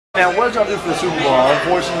And what did y'all do for the Super Bowl?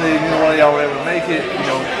 Unfortunately, neither one of y'all were able to make it.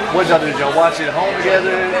 What did y'all do? Did y'all watch it at home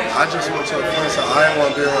together? I just went to a friend's house. I didn't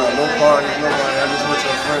want to be around no parties, nobody. I just went to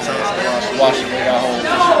a friend's house and watched it at home,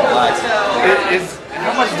 just relaxing.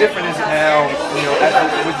 How much different is it now,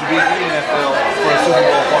 with you being in the NFL for a Super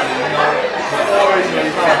Bowl party? Before,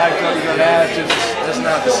 you felt hyped up, you now it's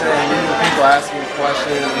not the same. People asking me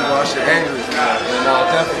questions, you watch it angry. And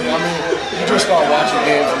definitely, you just start watching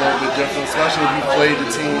games a little bit different, especially if you played the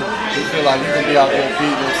team. You feel like you can be out there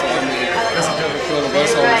beating them. So, it's a different feeling, but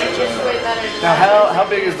it's always enjoyable. Now, how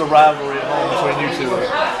big is the rivalry at home between you two?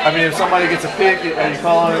 If somebody gets a pick, are you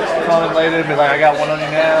calling later and be like, I got one on you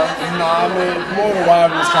now? No, more of the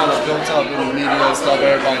rivalry is kind of built up in the media and stuff.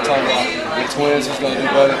 Everybody talking about the twins who's going to do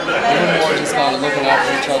better. We're more just kind of looking out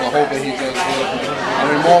for each other, hoping he does good.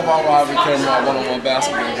 More of our rivalry came out one-on-one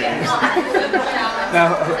basketball games.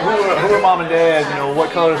 Now, who are mom and dad?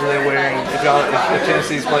 What colors are they wearing if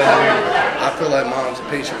Tennessee's playing here? I feel like mom's a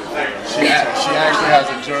Patriot. She actually has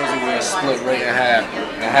a jersey where it's split right in half.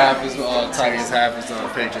 And half is Tigers, half is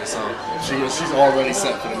Patriots. So she's already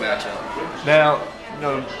set for the matchup. Now,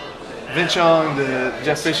 Vince Young, the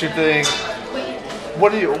Jeff Fisher thing.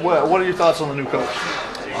 What are your thoughts on the new coach?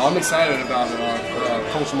 I'm excited about it.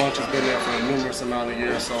 Coach Munch has been there for a numerous amount of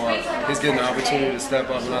years, so he's getting the opportunity to step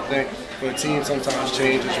up. And I think for a team, sometimes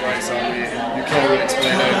change is right. So you can't really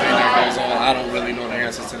explain everything that goes on. I don't really know the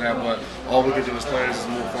answers to that, but all we can do as players is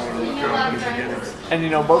move forward and look at new beginnings. And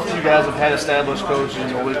both of you guys have had established coaches.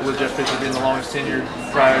 With Jeff Fisher being the longest tenure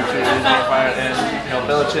prior to his fire, and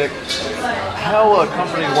Belichick. How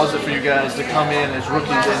comforting was it for you guys to come in as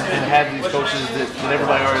rookies and have these coaches that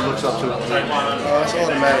everybody already looks up to? It's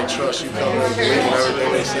automatic trust. You come in and believe in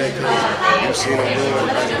everything they say because you've seen them do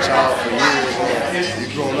it as a child for years.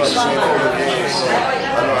 You've grown up seeing them in games. So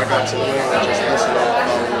I know I got to win and just listen to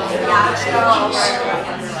all.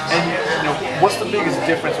 And what's the biggest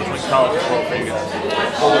difference between college and pro for you guys?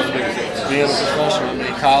 What was the biggest difference? Being a professional,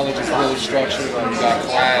 college is really structured. You got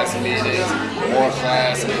class meetings, more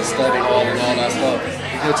class, and studying all that stuff.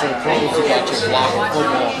 You get to the pros, you got your block of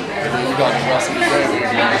football, and then you got the rest of the day where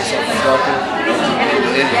you got yourself productive, and you can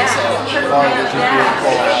be an idiot. So part of it just being a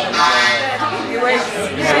pro.